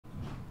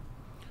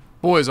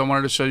Boys, I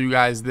wanted to show you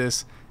guys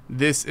this.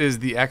 This is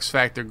the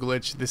Xfactor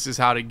glitch. This is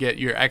how to get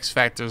your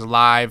Xfactors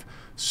live,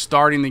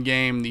 starting the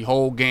game, the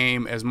whole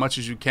game, as much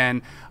as you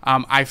can.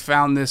 I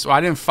found this, well, I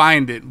didn't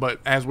find it,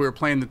 but as we were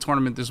playing the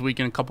tournament this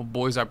weekend, a couple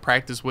boys I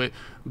practiced with,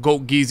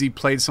 Goat Geezy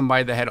played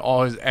somebody that had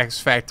all his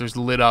Xfactors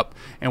lit up,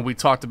 and we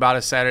talked about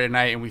it Saturday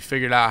night, and we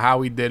figured out how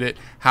we did it,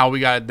 how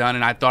we got it done,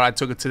 and I thought I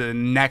took it to the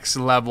next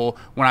level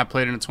when I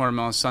played in the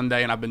tournament on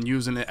Sunday, and I've been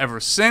using it ever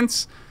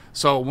since.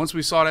 So once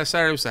we saw that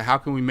Saturday, we said, how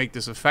can we make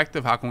this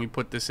effective? How can we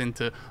put this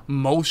into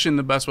motion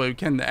the best way we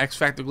can? The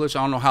Xfactor glitch,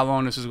 I don't know how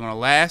long this is going to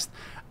last.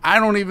 I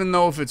don't even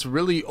know if it's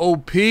really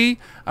OP. I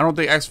don't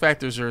think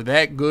Xfactors are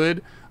that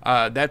good.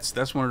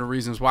 That's one of the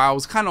reasons why I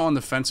was kind of on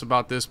the fence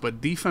about this.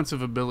 But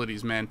defensive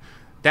abilities, man,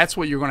 that's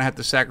what you're going to have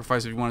to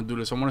sacrifice if you want to do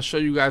this. I want to show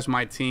you guys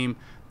my team.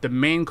 The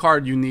main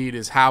card you need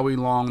is Howie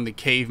Long, the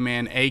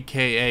caveman,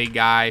 a.k.a.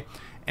 guy.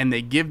 And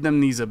they give them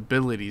these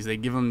abilities. They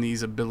give them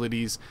these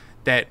abilities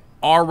that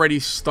already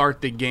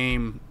start the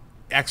game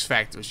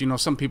Xfactors. You know,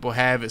 some people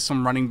have it,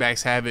 some running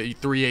backs have it,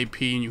 3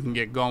 AP and you can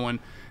get going.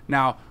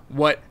 Now,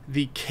 what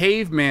the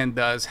caveman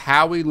does,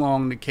 Howie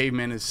Long, the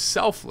caveman, is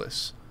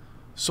selfless.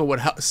 So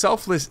what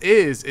selfless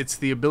is, it's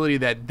the ability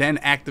that then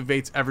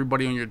activates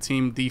everybody on your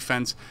team.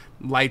 Defense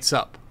lights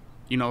up.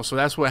 You know, so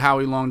that's what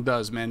Howie Long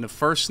does, man. The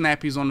first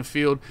snap he's on the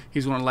field,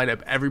 he's going to light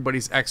up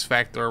everybody's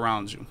Xfactor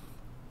around you.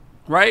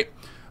 Right?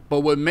 But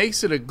what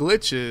makes it a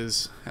glitch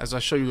is, as I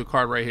show you the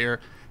card right here,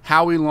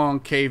 Howie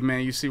Long,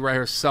 caveman, you see right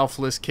here,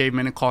 selfless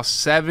caveman. It costs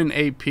 7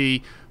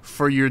 AP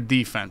for your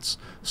defense.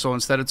 So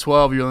instead of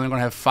 12, you're only going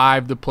to have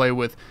 5 to play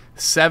with.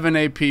 7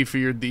 AP for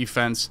your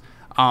defense.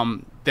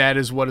 That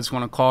is what it's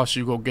going to cost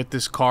you. Go get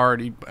this card.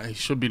 He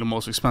should be the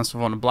most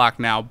expensive on the block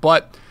now.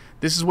 But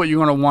this is what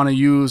you're going to want to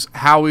use,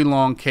 Howie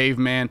Long,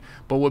 caveman.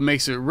 But what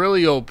makes it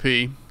really OP,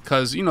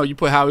 because, you know, you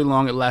put Howie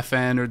Long at left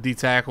end or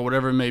D-tackle,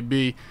 whatever it may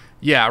be.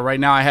 Yeah, right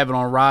now I have it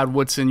on Rod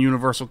Woodson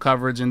universal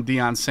coverage and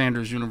Deion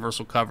Sanders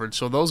universal coverage.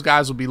 So those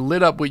guys will be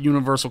lit up with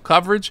universal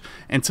coverage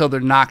until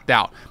they're knocked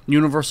out.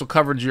 Universal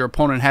coverage, your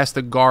opponent has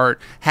to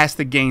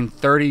gain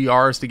 30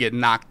 yards to get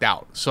knocked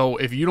out. So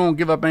if you don't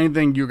give up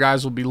anything, your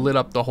guys will be lit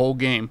up the whole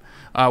game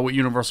with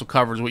universal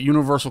coverage. What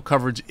universal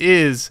coverage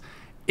is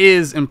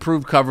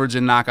improved coverage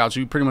and knockouts.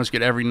 You pretty much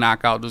get every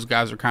knockout. Those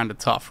guys are kind of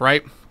tough,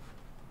 right?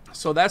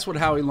 So that's what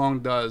Howie Long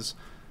does.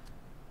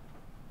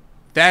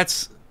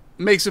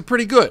 Makes it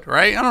pretty good,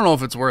 right? I don't know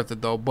if it's worth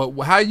it though, but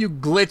how you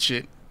glitch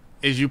it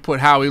is you put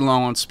Howie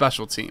Long on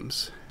special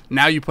teams.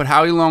 Now you put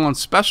Howie Long on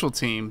special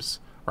teams,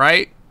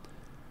 right?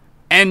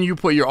 And you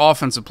put your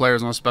offensive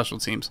players on special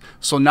teams.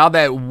 So now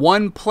that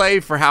one play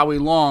for Howie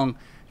Long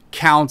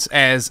counts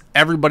as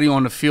everybody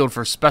on the field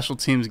for special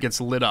teams gets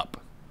lit up.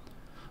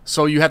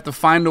 So you have to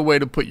find a way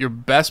to put your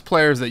best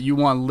players that you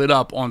want lit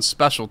up on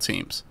special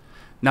teams.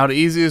 Now, the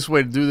easiest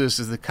way to do this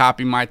is to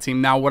copy my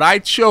team. Now, what I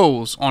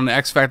chose on the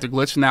Xfactor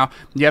glitch, now,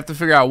 you have to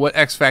figure out what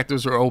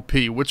Xfactors are OP,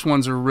 which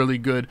ones are really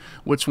good,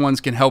 which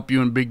ones can help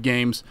you in big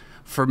games.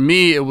 For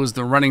me, it was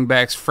the running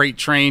backs freight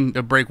train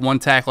to break one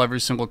tackle every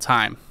single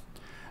time.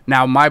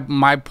 Now,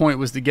 my point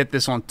was to get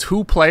this on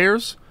 2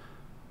 players,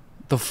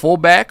 the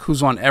fullback,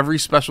 who's on every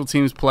special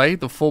teams play,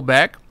 the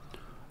fullback,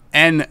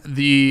 and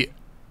the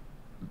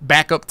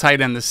backup tight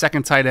end, the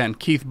second tight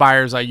end, Keith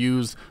Byers, I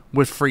used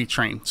with freight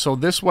train. So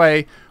this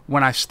way,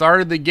 when I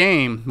started the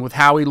game with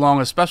Howie Long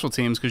as special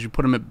teams, because you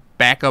put him at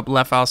backup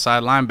left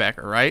outside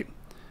linebacker, right?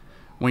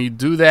 When you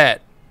do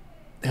that,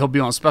 he'll be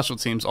on special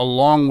teams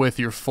along with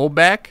your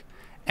fullback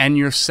and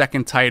your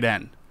second tight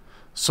end.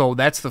 So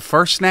that's the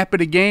first snap of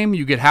the game.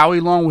 You get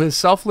Howie Long with his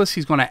selfless.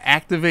 He's going to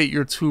activate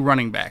your 2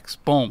 running backs.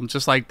 Boom,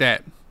 just like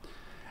that.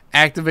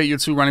 Activate your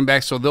 2 running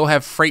backs so they'll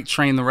have freight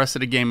train the rest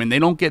of the game, and they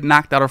don't get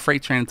knocked out of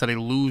freight train until they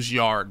lose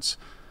yards.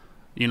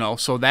 You know,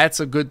 so that's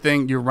a good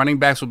thing. Your running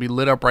backs will be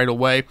lit up right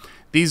away.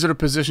 These are the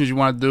positions you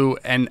want to do,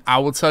 and I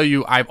will tell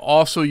you, I've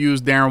also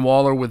used Darren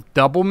Waller with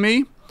double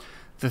me.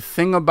 The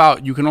thing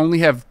about, you can only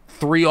have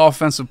 3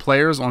 offensive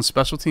players on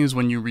special teams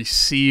when you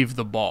receive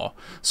the ball.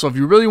 So if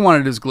you really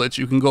wanted this glitch,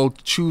 you can go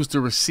choose to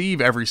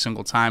receive every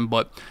single time,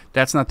 but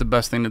that's not the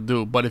best thing to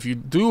do. But if you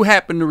do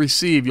happen to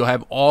receive, you'll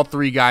have all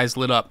 3 guys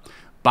lit up.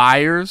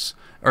 Byers,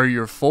 or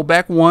your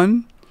fullback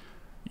 1,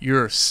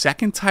 your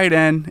second tight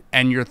end,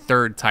 and your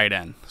third tight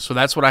end. So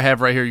that's what I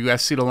have right here. You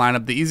guys see the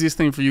lineup. The easiest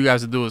thing for you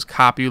guys to do is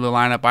copy the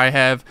lineup I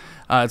have.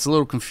 It's a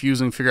little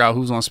confusing to figure out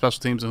who's on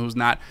special teams and who's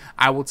not.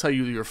 I will tell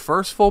you, your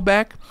first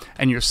fullback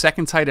and your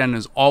second tight end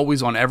is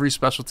always on every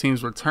special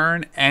teams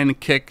return and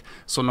kick.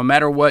 So no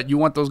matter what, you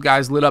want those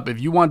guys lit up. If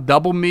you want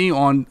double me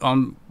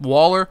on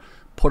Waller,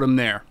 put him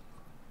there.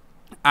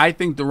 I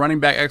think the running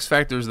back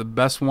Xfactor is the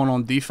best one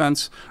on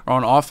defense or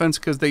on offense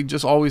because they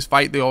just always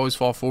fight. They always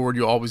fall forward.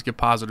 You'll always get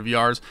positive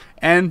yards,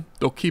 and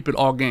they'll keep it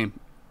all game.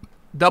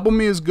 Double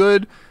me is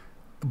good,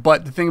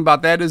 but the thing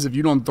about that is if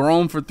you don't throw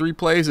them for 3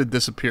 plays, it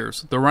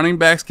disappears. The running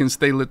backs can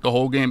stay lit the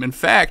whole game. In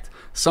fact,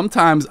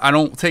 sometimes I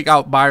don't take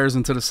out Byers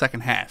into the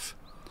second half.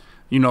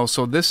 You know,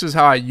 so this is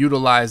how I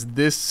utilize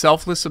this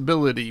selfless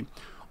ability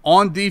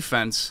on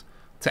defense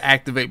to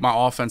activate my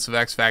offensive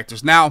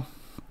Xfactors. Now,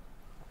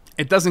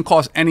 it doesn't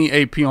cost any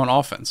AP on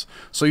offense.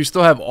 So you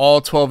still have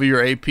all 12 of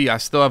your AP. I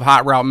still have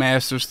Hot Route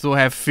Master, still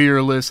have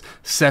Fearless,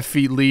 Set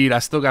Feet Lead. I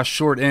still got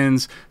short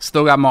ends,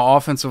 still got my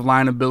offensive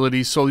line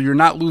ability. So you're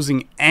not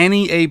losing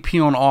any AP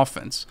on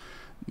offense.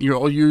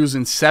 You're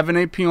using 7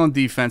 AP on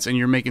defense, and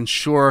you're making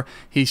sure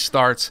he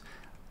starts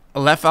a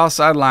left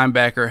outside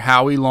linebacker,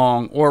 Howie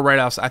Long, or right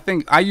outside. I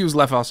think I use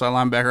left outside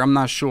linebacker. I'm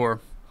not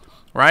sure,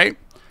 right?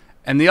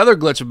 And the other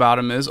glitch about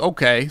him is,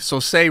 okay, so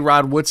say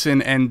Rod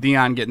Woodson and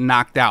Deion get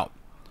knocked out,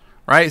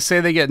 right?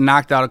 Say they get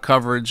knocked out of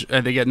coverage,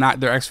 they get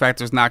their X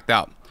Factors knocked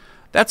out.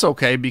 That's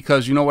okay,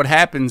 because you know what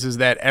happens is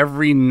that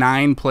every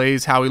 9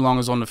 plays Howie Long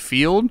is on the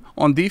field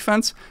on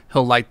defense,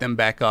 he'll light them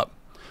back up.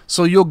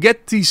 So you'll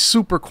get these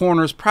super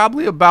corners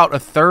probably about a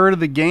third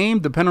of the game,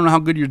 depending on how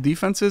good your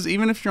defense is.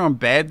 Even if you're on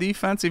bad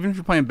defense, even if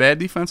you're playing bad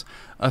defense,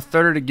 a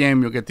third of the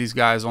game you'll get these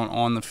guys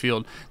on the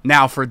field.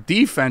 Now for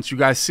defense, you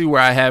guys see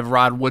where I have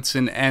Rod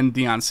Woodson and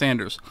Deion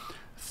Sanders.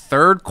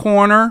 Third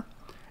corner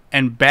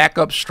and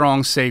backup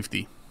strong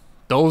safety.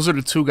 Those are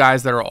the 2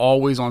 guys that are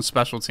always on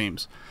special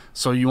teams.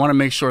 So you want to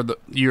make sure that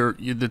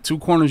the 2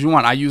 corners you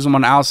want. I use them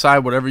on the outside,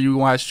 whatever you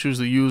guys choose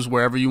to use,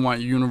 wherever you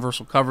want your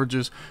universal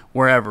coverages,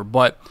 wherever.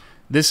 But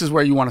this is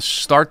where you want to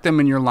start them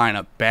in your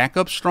lineup.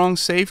 Backup strong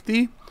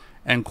safety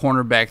and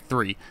cornerback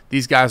 3.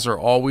 These guys are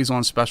always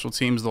on special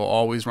teams. They'll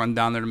always run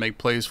down there to make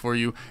plays for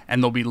you,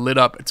 and they'll be lit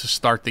up to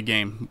start the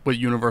game with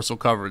universal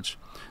coverage.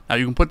 Now,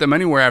 you can put them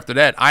anywhere after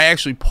that. I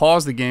actually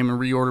pause the game and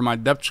reorder my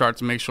depth chart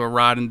to make sure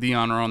Rod and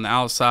Deion are on the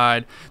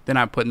outside. Then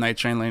I put Night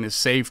Train Lane as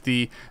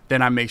safety.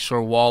 Then I make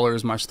sure Waller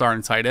is my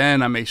starting tight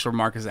end. I make sure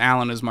Marcus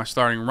Allen is my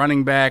starting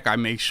running back. I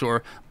make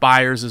sure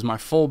Byers is my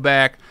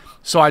fullback.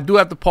 So I do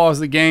have to pause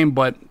the game,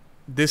 but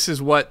this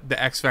is what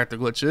the X Factor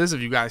glitch is.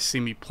 If you guys see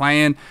me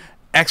playing,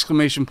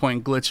 exclamation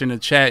point glitch in the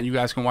chat. You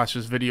guys can watch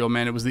this video,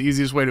 man. It was the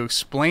easiest way to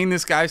explain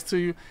this, guys, to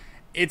you.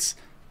 It's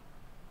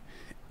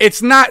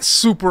not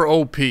super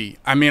OP.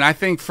 I mean, I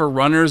think for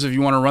runners, if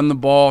you want to run the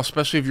ball,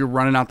 especially if you're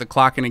running out the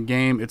clock in a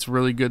game, it's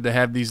really good to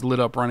have these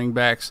lit up running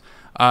backs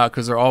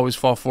because they're always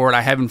fall forward.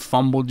 I haven't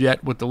fumbled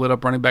yet with the lit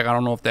up running back. I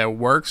don't know if that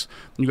works.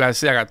 You guys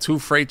see I got 2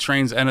 freight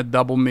trains and a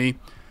double me.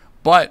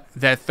 But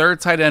that third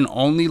tight end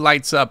only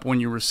lights up when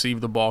you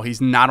receive the ball.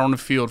 He's not on the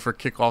field for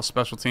kickoff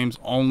special teams,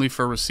 only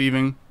for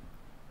receiving.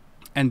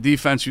 And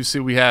defense, you see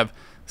we have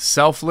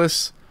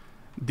Selfless,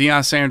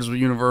 Deion Sanders with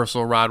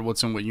universal, Rod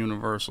Woodson with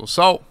universal.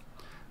 So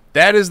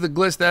that is the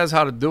glitch. That is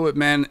how to do it,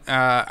 man.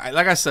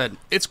 Like I said,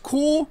 it's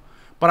cool,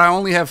 but I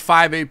only have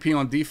 5 AP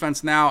on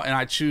defense now, and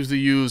I choose to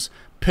use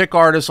pick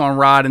artists on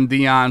Rod and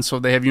Deion, so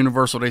they have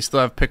universal. They still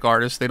have pick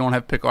artists. They don't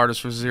have pick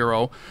artists for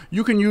 0.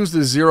 You can use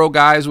the 0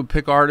 guys with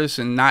pick artists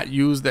and not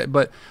use that.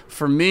 But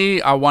for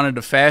me, I wanted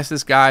the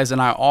fastest guys,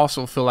 and I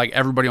also feel like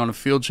everybody on the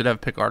field should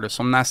have pick artists.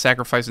 So I'm not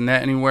sacrificing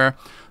that anywhere.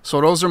 So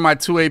those are my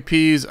 2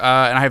 APs,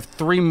 and I have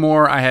 3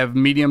 more. I have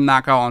medium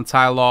knockout on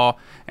Ty Law,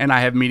 and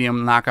I have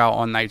medium knockout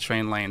on Night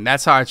Train Lane.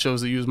 That's how I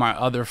chose to use my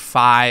other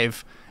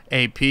 5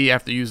 AP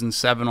after using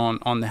 7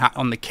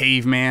 on the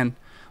caveman.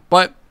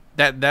 But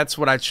that's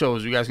what I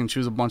chose. You guys can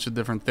choose a bunch of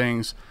different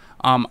things.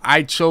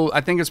 I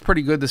think it's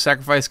pretty good to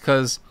sacrifice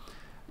because,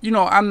 you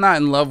know, I'm not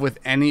in love with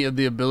any of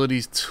the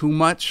abilities too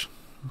much.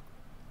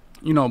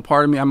 You know,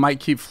 part of me, I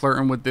might keep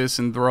flirting with this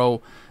and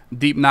throw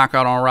deep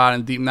knockout on Rod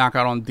and deep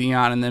knockout on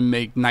Deion, and then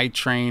make Night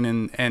Train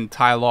and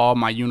Ty Law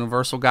my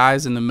universal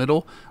guys in the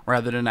middle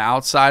rather than the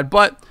outside.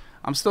 But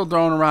I'm still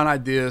throwing around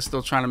ideas,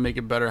 still trying to make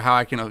it better, how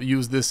I can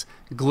use this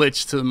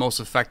glitch to the most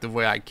effective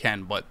way I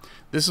can. But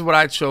this is what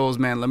I chose,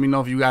 man. Let me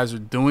know if you guys are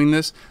doing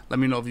this. Let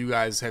me know if you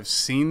guys have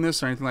seen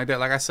this or anything like that.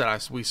 Like I said,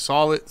 we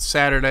saw it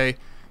Saturday.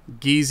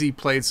 Geezy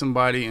played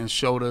somebody and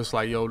showed us,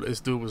 like, yo, this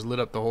dude was lit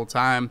up the whole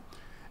time.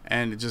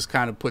 And it just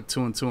kind of put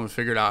 2 and 2 and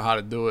figured out how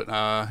to do it.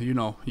 You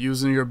know,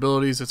 using your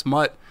abilities. It's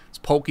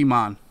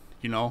Pokemon.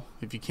 You know,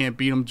 if you can't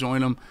beat them,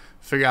 join them.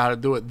 Figure out how to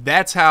do it.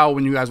 That's how,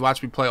 when you guys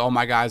watch me play, all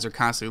my guys are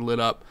constantly lit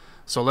up.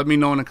 So let me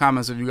know in the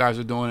comments if you guys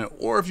are doing it,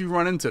 or if you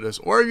run into this,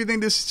 or if you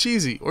think this is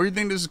cheesy, or you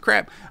think this is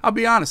crap. I'll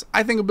be honest.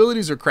 I think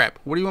abilities are crap.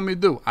 What do you want me to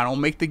do? I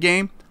don't make the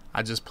game.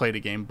 I just play the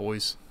game,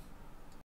 boys.